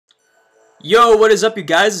Yo, what is up you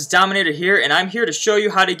guys? It's Dominator here, and I'm here to show you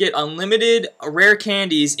how to get unlimited rare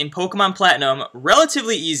candies in Pokemon Platinum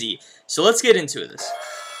relatively easy. So let's get into this.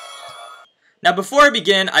 Now before I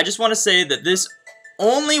begin, I just want to say that this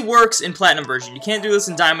only works in Platinum version. You can't do this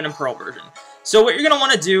in Diamond and Pearl version. So what you're going to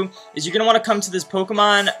want to do is you're going to want to come to this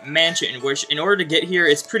Pokemon Mansion, which in order to get here,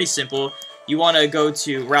 it's pretty simple. You want to go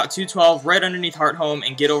to Route 212 right underneath Heart Home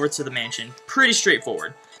and get over to the mansion. Pretty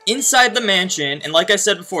straightforward. Inside the mansion, and like I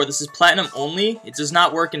said before, this is Platinum only. It does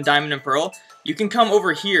not work in Diamond and Pearl. You can come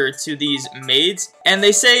over here to these maids, and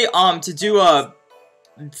they say to do a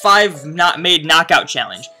 5 maid knockout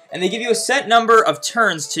challenge. And they give you a set number of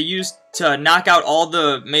turns to use to knock out all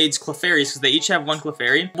the maids' Clefairies, because they each have one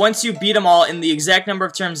Clefairy. Once you beat them all in the exact number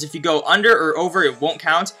of turns, if you go under or over, it won't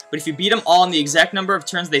count. But if you beat them all in the exact number of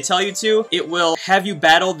turns they tell you to, it will have you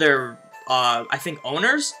battle their, I think,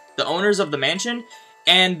 owners? The owners of the mansion.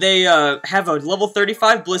 And they have a level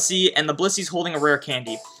 35 blissey, and the blissey's holding a rare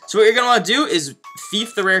candy. So what you're going to want to do is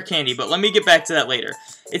thief the rare candy, but let me get back to that later.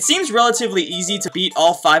 It seems relatively easy to beat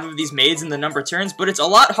all 5 of these maids in the number of turns, but it's a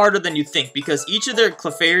lot harder than you think, because each of their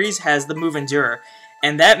Clefairies has the move Endure,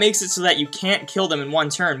 and that makes it so that you can't kill them in one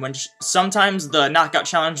turn, when sometimes the knockout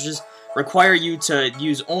challenges require you to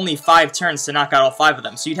use only 5 turns to knock out all 5 of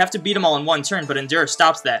them, so you'd have to beat them all in one turn, but Endure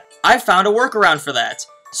stops that. I found a workaround for that.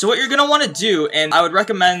 So what you're going to want to do, and I would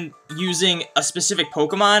recommend using a specific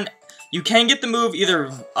Pokemon, you can get the move either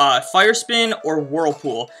Fire Spin or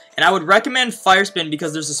Whirlpool. And I would recommend Fire Spin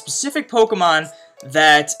because there's a specific Pokemon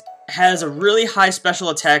that has a really high special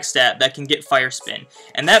attack stat that can get Fire Spin.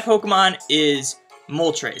 And that Pokemon is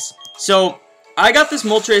Moltres. So I got this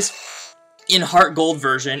Moltres in Heart Gold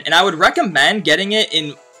version, and I would recommend getting it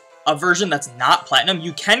in a version that's not Platinum.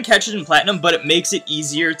 You can catch it in Platinum, but it makes it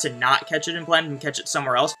easier to not catch it in Platinum and catch it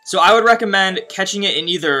somewhere else. So I would recommend catching it in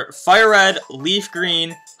either Fire Red, Leaf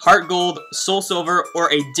Green, Heart Gold, Soul Silver,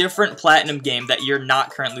 or a different Platinum game that you're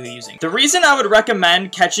not currently using. The reason I would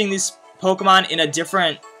recommend catching these Pokemon in a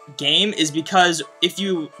different game is because if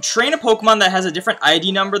you train a Pokemon that has a different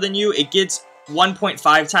ID number than you, it gets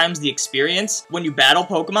 1.5 times the experience when you battle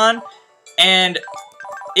Pokemon, and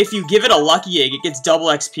if you give it a Lucky Egg, it gets double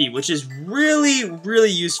XP, which is really, really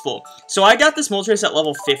useful. So I got this Moltres at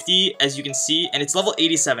level 50, as you can see, and it's level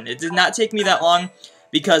 87. It did not take me that long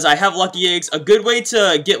because I have Lucky Eggs. A good way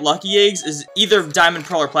to get Lucky Eggs is either Diamond,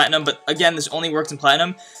 Pearl, or Platinum, but again, this only works in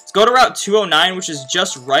Platinum. Let's go to Route 209, which is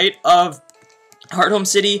just right of Heart Home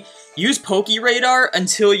City. Use Poke Radar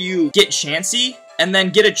until you get Chansey, and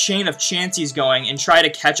then get a chain of Chanseys going and try to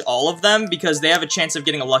catch all of them because they have a chance of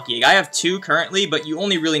getting a Lucky Egg. I have 2 currently, but you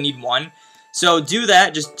only really need 1. So do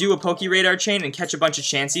that, just do a Poke Radar chain and catch a bunch of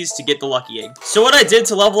Chanseys to get the Lucky Egg. So what I did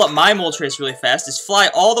to level up my Moltres really fast is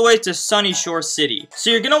fly all the way to Sunny Shore City.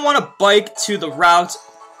 So you're going to want to bike to the Route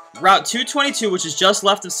 222, which is just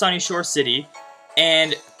left of Sunny Shore City,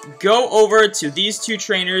 and go over to these 2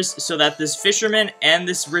 trainers so that this fisherman and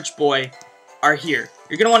this rich boy are here.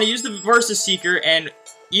 You're going to want to use the Versus Seeker, and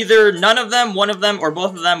either none of them, one of them, or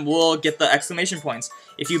both of them will get the exclamation points.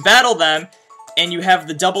 If you battle them, and you have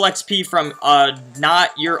the double XP from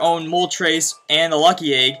not your own Moltres and the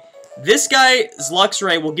Lucky Egg, this guy's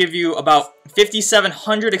Luxray will give you about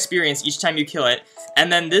 5,700 experience each time you kill it,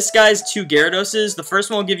 and then this guy's 2 Gyarados, the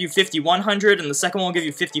first one will give you 5,100, and the second one will give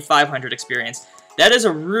you 5,500 experience. That is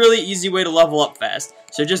a really easy way to level up fast.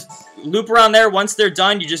 So just loop around there. Once they're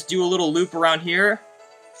done, you just do a little loop around here,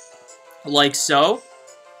 like so.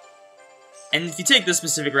 And if you take this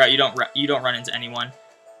specific route, you don't run into anyone.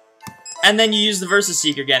 And then you use the Versus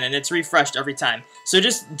Seeker again, and it's refreshed every time. So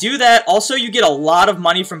just do that. Also, you get a lot of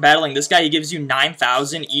money from battling this guy. He gives you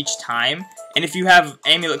 9,000 each time. And if you have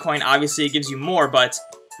Amulet Coin, obviously it gives you more, but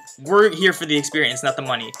we're here for the experience, not the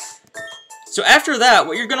money. So after that,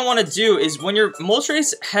 what you're going to want to do is when your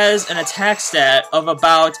Moltres has an attack stat of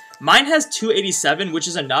about, mine has 287, which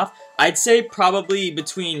is enough. I'd say probably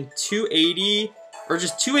between 280, or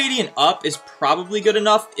just 280 and up is probably good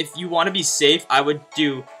enough. If you want to be safe, I would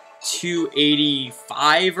do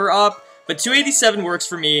 285 or up, but 287 works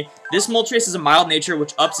for me. This Moltres is a mild nature,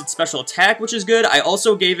 which ups its special attack, which is good. I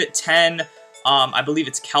also gave it 10, I believe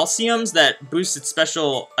it's calciums that boosts its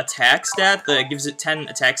special attack stat, that gives it 10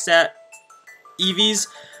 attack stat EVs,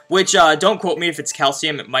 which don't quote me if it's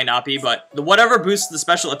calcium, it might not be, but whatever boosts the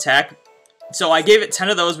special attack. So I gave it 10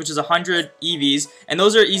 of those, which is 100 EVs, and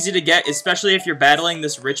those are easy to get, especially if you're battling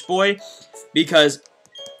this rich boy, because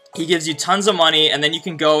he gives you tons of money, and then you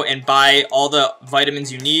can go and buy all the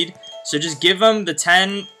vitamins you need. So just give him the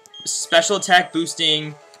 10 special attack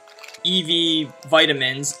boosting EV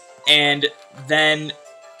vitamins, and then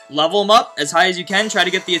level him up as high as you can. Try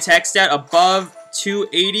to get the attack stat above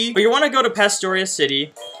 280. But you want to go to Pastoria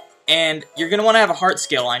City, and you're going to want to have a heart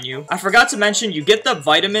scale on you. I forgot to mention, you get the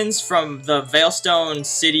vitamins from the Veilstone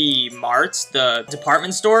City Mart, the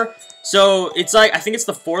department store. So it's like, I think it's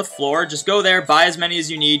the 4th floor. Just go there, buy as many as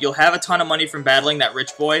you need. You'll have a ton of money from battling that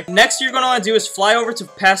rich boy. Next you're going to want to do is fly over to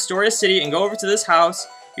Pastoria City and go over to this house.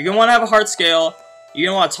 You're going to want to have a heart scale. You're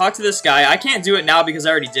going to want to talk to this guy. I can't do it now because I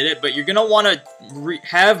already did it, but you're going to want to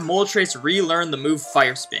have Moltres relearn the move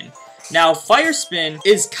Fire Spin. Now, Fire Spin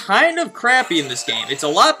is kind of crappy in this game. It's a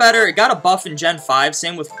lot better. It got a buff in Gen 5,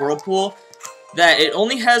 same with Whirlpool, that it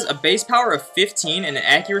only has a base power of 15 and an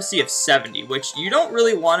accuracy of 70, which you don't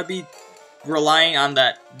really want to be relying on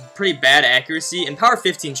that pretty bad accuracy, and power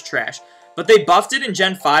 15 is trash. But they buffed it in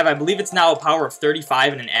Gen 5. I believe it's now a power of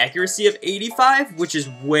 35 and an accuracy of 85, which is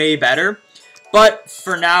way better. But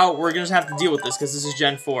for now, we're going to have to deal with this because this is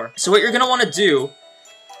Gen 4. So what you're going to want to do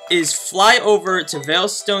is fly over to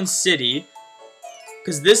Veilstone City,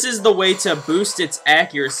 because this is the way to boost its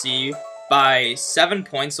accuracy by 7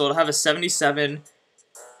 points, so it'll have a 77%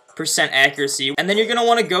 accuracy. And then you're going to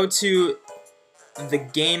want to go to the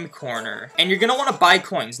game corner, and you're going to want to buy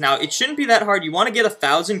coins. Now, it shouldn't be that hard. You want to get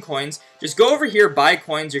 1,000 coins. Just go over here, buy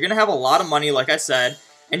coins. You're going to have a lot of money, like I said,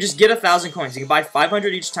 and just get 1,000 coins. You can buy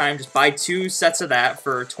 500 each time. Just buy 2 sets of that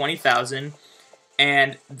for 20,000.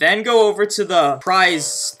 And then go over to the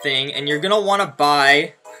prize thing, and you're going to want to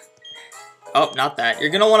buy... Oh, not that.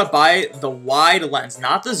 You're going to want to buy the wide lens,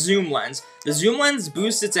 not the zoom lens. The zoom lens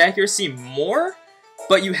boosts its accuracy more,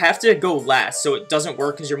 but you have to go last, so it doesn't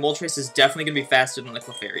work because your Moltres is definitely going to be faster than the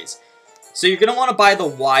Clefairies. So you're going to want to buy the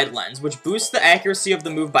wide lens, which boosts the accuracy of the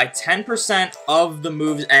move by 10% of the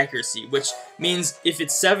move's accuracy, which means if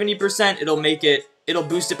it's 70%, it'll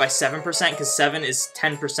boost it by 7%, because 7 is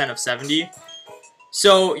 10% of 70.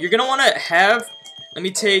 So you're going to want to have, let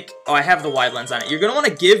me take, oh, I have the wide lens on it. You're going to want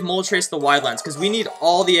to give Moltres the wide lens, because we need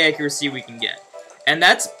all the accuracy we can get. And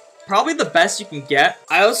that's probably the best you can get.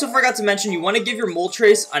 I also forgot to mention, you want to give your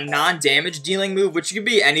Moltres a non-damage dealing move, which could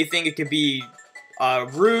be anything. It could be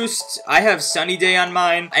Roost. I have Sunny Day on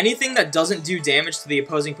mine. Anything that doesn't do damage to the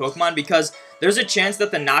opposing Pokemon, because there's a chance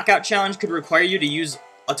that the knockout challenge could require you to use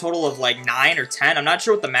a total of like 9 or 10. I'm not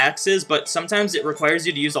sure what the max is, but sometimes it requires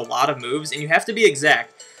you to use a lot of moves, and you have to be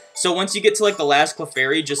exact. So once you get to like the last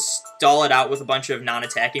Clefairy, just stall it out with a bunch of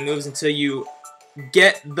non-attacking moves until you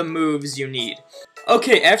get the moves you need.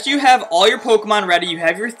 Okay, after you have all your Pokemon ready, you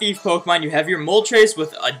have your Thief Pokemon, you have your Moltres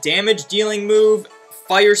with a damage dealing move,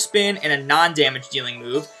 Fire Spin, and a non-damage dealing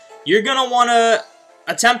move, you're going to want to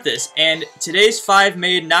attempt this. And today's 5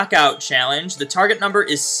 maid knockout challenge, the target number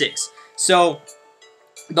is 6. So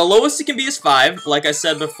the lowest it can be is 5, like I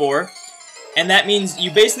said before, and that means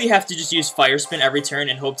you basically have to just use Fire Spin every turn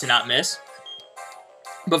and hope to not miss.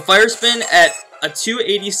 But Fire Spin at a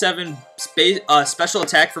 287 special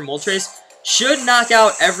attack for Moltres should knock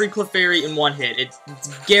out every Clefairy in one hit.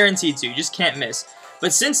 It's guaranteed to. You just can't miss.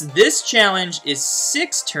 But since this challenge is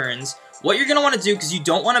 6 turns, what you're going to want to do, because you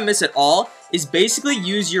don't want to miss at all, is basically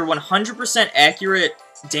use your 100% accurate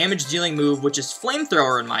damage dealing move, which is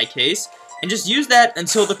Flamethrower in my case, and just use that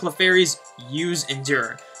until the Clefairies use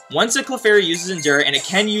Endure. Once a Clefairy uses Endure, and it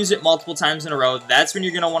can use it multiple times in a row, that's when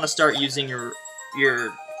you're going to want to start using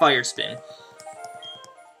your Fire Spin.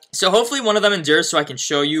 So hopefully one of them endures so I can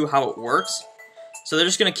show you how it works. So they're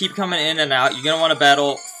just going to keep coming in and out. You're going to want to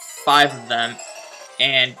battle 5 of them.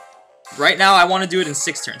 And right now I want to do it in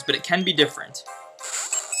 6 turns, but it can be different.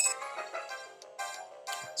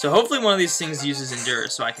 So hopefully one of these things uses Endure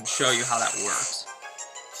so I can show you how that works.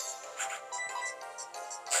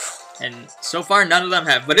 And so far none of them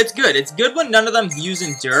have, but it's good. It's good when none of them use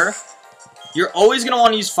Endure. You're always going to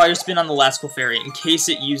want to use Fire Spin on the last Clefairy in case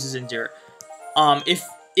it uses Endure. If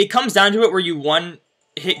it comes down to it where you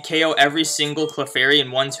one-hit KO every single Clefairy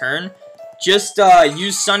in one turn, just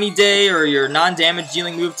use Sunny Day or your non-damage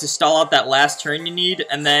dealing move to stall out that last turn you need,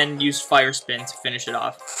 and then use Fire Spin to finish it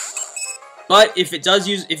off. But if a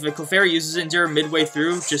Clefairy uses Endure midway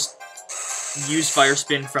through, just use Fire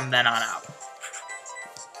Spin from then on out.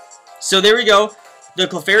 So there we go. The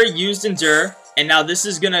Clefairy used Endure, and now this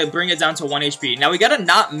is going to bring it down to 1 HP. Now we got to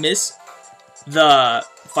not miss the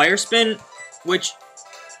Fire Spin, which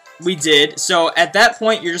we did. So at that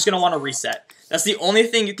point, you're just going to want to reset. That's the only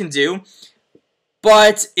thing you can do.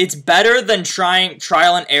 But it's better than trying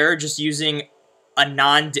trial and error, just using a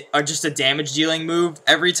damage dealing move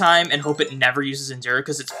every time and hope it never uses Endure,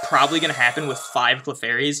 because it's probably going to happen with 5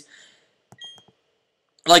 Clefairies.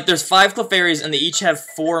 Like, there's 5 Clefairies and they each have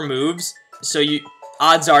 4 moves, so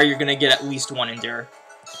odds are you're going to get at least 1 Endure.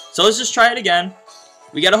 So let's just try it again.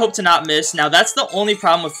 We got to hope to not miss. Now, that's the only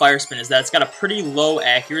problem with Fire Spin, is that it's got a pretty low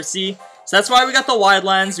accuracy. So that's why we got the wide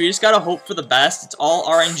lens. We just gotta hope for the best. It's all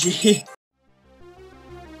RNG.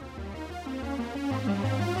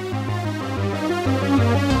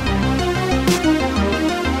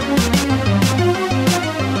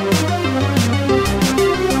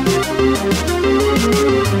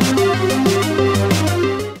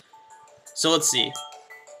 So let's see.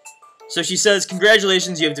 So she says,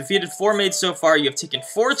 congratulations, you have defeated 4 maids so far. You have taken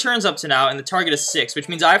 4 turns up to now, and the target is 6, which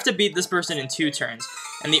means I have to beat this person in 2 turns.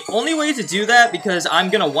 And the only way to do that, because I'm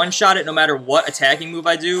going to one-shot it no matter what attacking move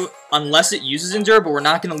I do, unless it uses Endure, but we're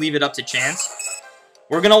not going to leave it up to chance.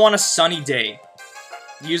 We're going to want a Sunny Day.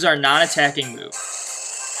 Use our non-attacking move.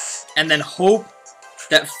 And then hope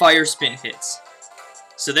that Fire Spin hits.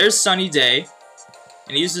 So there's Sunny Day.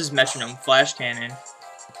 And he uses Metronome, Flash Cannon.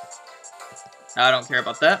 I don't care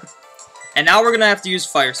about that. And now we're going to have to use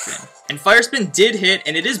Fire Spin. And Fire Spin did hit,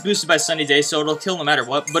 and it is boosted by Sunny Day, so it'll kill no matter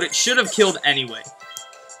what, but it should have killed anyway.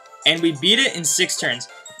 And we beat it in 6 turns.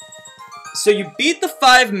 So you beat the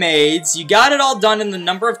 5 maids, you got it all done in the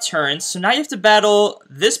number of turns, so now you have to battle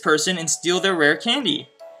this person and steal their rare candy.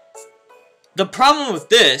 The problem with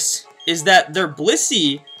this is that their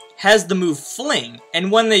blissey has the move Fling,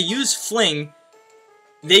 and when they use Fling,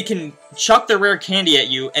 they can chuck the rare candy at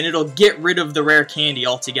you, and it'll get rid of the rare candy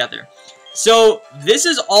altogether. So, this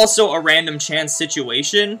is also a random chance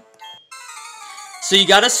situation. So you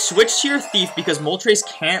gotta switch to your Thief, because Moltres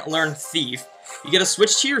can't learn Thief. You gotta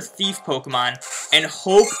switch to your Thief Pokemon, and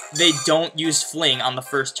hope they don't use Fling on the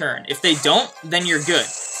first turn. If they don't, then you're good.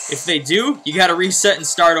 If they do, you gotta reset and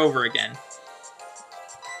start over again.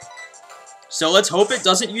 So let's hope it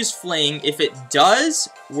doesn't use Fling. If it does,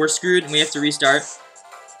 we're screwed and we have to restart.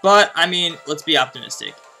 But, I mean, let's be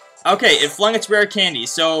optimistic. Okay, it flung its rare candy,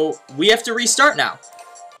 so we have to restart now.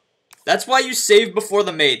 That's why you save before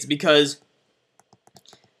the maids, because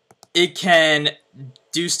it can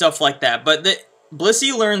do stuff like that. But the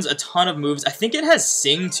blissey learns a ton of moves. I think it has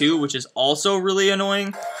Sing, too, which is also really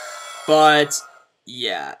annoying. But,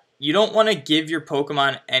 yeah, you don't want to give your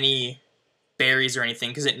Pokemon any berries or anything,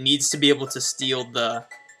 because it needs to be able to steal the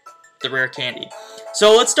rare candy.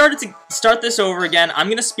 So let's start this over again. I'm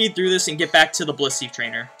going to speed through this and get back to the blissey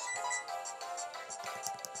trainer.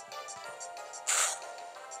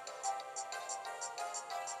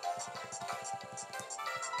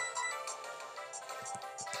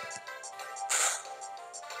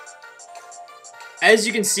 As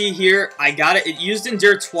you can see here, I got it. It used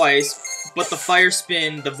Endure twice, but the Fire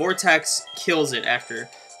Spin, the Vortex, kills it after.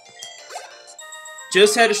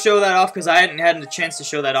 Just had to show that off because I hadn't had a chance to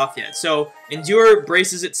show that off yet. So, Endure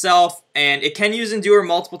braces itself, and it can use Endure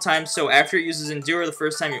multiple times, so after it uses Endure the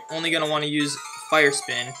first time, you're only going to want to use Fire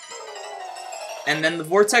Spin. And then the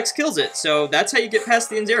Vortex kills it, so that's how you get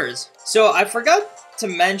past the Endures. So, I forgot to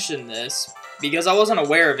mention this, because I wasn't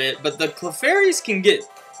aware of it, but the Clefairies can get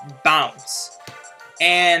Bounce.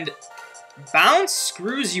 And Bounce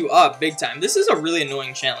screws you up big time. This is a really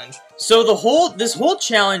annoying challenge. So this whole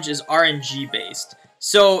challenge is RNG based.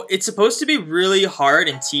 So it's supposed to be really hard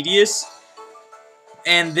and tedious.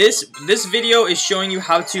 And this video is showing you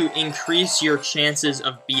how to increase your chances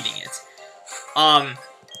of beating it. I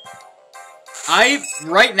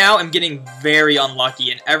right now am getting very unlucky,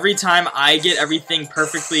 and every time I get everything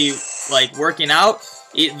perfectly like working out,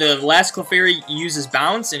 the last Clefairy uses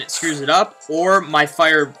Bounce and it screws it up, or my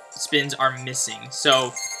Fire Spins are missing.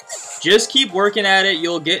 So just keep working at it.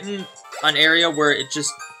 You'll get in an area where it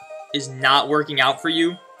just is not working out for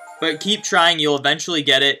you, but keep trying. You'll eventually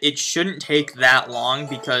get it. It shouldn't take that long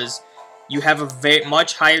because you have a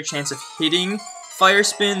much higher chance of hitting Fire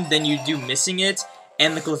Spin than you do missing it,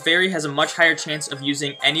 and the Clefairy has a much higher chance of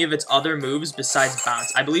using any of its other moves besides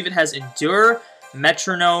Bounce. I believe it has Endure,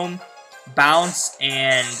 Metronome, Bounce,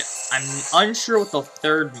 and I'm unsure what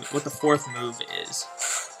the fourth move is.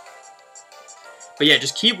 But yeah,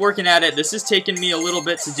 just keep working at it. This is taking me a little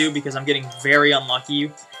bit to do because I'm getting very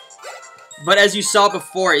unlucky. But as you saw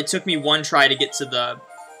before, it took me one try to get to the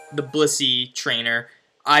blissey trainer.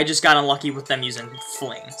 I just got unlucky with them using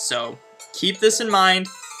Fling. So keep this in mind.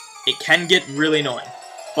 It can get really annoying,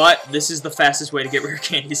 but this is the fastest way to get rare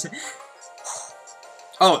candies.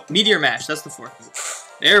 Oh, Meteor Mash, that's the fourth move.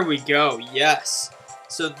 There we go, yes.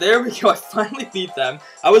 So there we go, I finally beat them.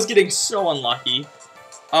 I was getting so unlucky.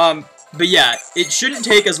 But yeah, it shouldn't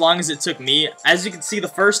take as long as it took me. As you can see, the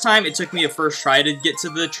first time, it took me a first try to get to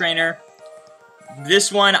the trainer.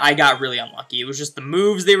 This one, I got really unlucky. It was just the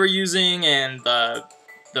moves they were using and the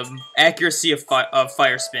accuracy of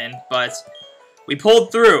Fire Spin, but we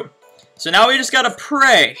pulled through. So now we just gotta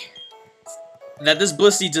pray that this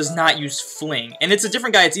blissey does not use Fling. And it's a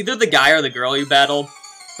different guy. It's either the guy or the girl you battle,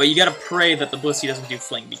 but you gotta pray that the blissey doesn't do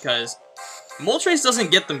Fling, because Moltres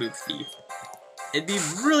doesn't get the move Thief. It'd be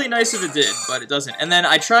really nice if it did, but it doesn't. And then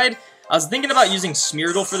I was thinking about using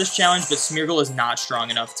Smeargle for this challenge, but Smeargle is not strong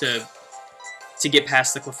enough to get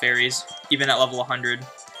past the Clefairies, even at level 100.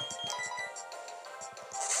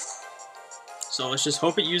 So let's just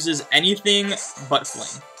hope it uses anything but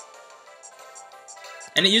Fling.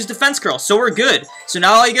 And it used Defense Curl, so we're good. So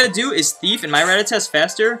now all you gotta do is Thief, and my Rattata's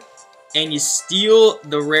faster, and you steal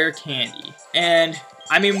the rare candy. And,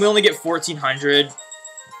 I mean, we only get 1400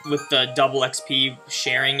 with the double XP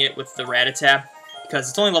sharing it with the Rattata, because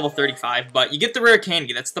it's only level 35, but you get the rare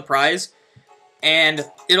candy, that's the prize. And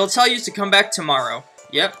it'll tell you to come back tomorrow.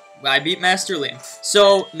 Yep, I beat Master Liam.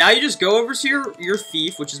 So now you just go over to your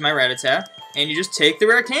Thief, which is my Rattata, and you just take the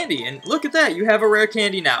rare candy. And look at that, you have a rare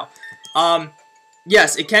candy now.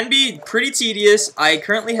 Yes, it can be pretty tedious. I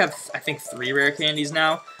currently have, I think, 3 rare candies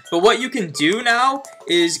now. But what you can do now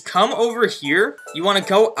is come over here. You want to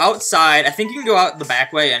go outside. I think you can go out the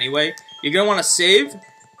back way anyway. You're going to want to save.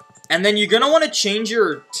 And then you're going to want to change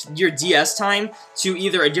your DS time to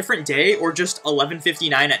either a different day or just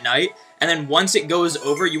 11:59 at night. And then once it goes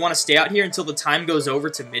over, you want to stay out here until the time goes over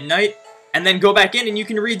to midnight. And then go back in and you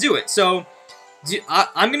can redo it. So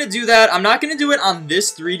I'm going to do that. I'm not going to do it on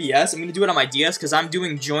this 3DS. I'm going to do it on my DS because I'm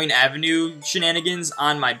doing Join Avenue shenanigans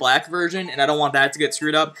on my black version, and I don't want that to get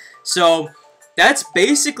screwed up. So that's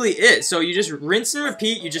basically it. So you just rinse and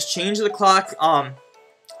repeat. You just change the clock on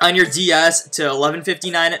your DS to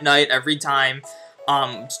 11:59 at night every time.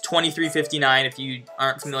 It's 23:59 if you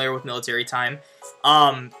aren't familiar with military time.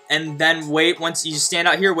 And then wait. Once you stand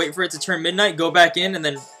out here, wait for it to turn midnight, go back in, and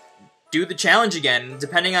then do the challenge again.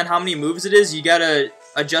 Depending on how many moves it is, you gotta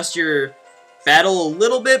adjust your battle a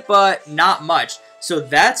little bit, but not much. So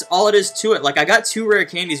that's all it is to it. Like, I got 2 rare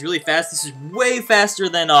candies really fast. This is way faster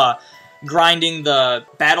than grinding the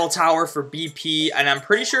battle tower for BP, and I'm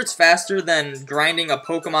pretty sure it's faster than grinding a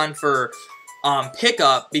Pokemon for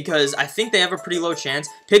Pickup, because I think they have a pretty low chance.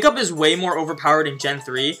 Pickup is way more overpowered in Gen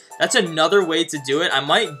 3. That's another way to do it. I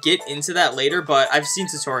might get into that later, but I've seen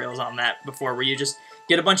tutorials on that before where you just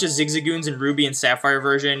get a bunch of Zigzagoons in Ruby and Sapphire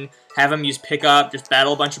version, have them use Pickup, just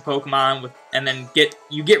battle a bunch of Pokemon, and then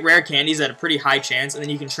you get rare candies at a pretty high chance, and then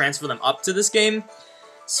you can transfer them up to this game.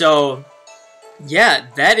 So, yeah,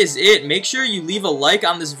 that is it. Make sure you leave a like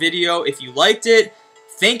on this video if you liked it.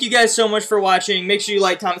 Thank you guys so much for watching. Make sure you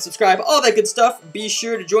like, comment, subscribe, all that good stuff. Be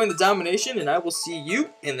sure to join the domination, and I will see you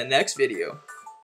in the next video.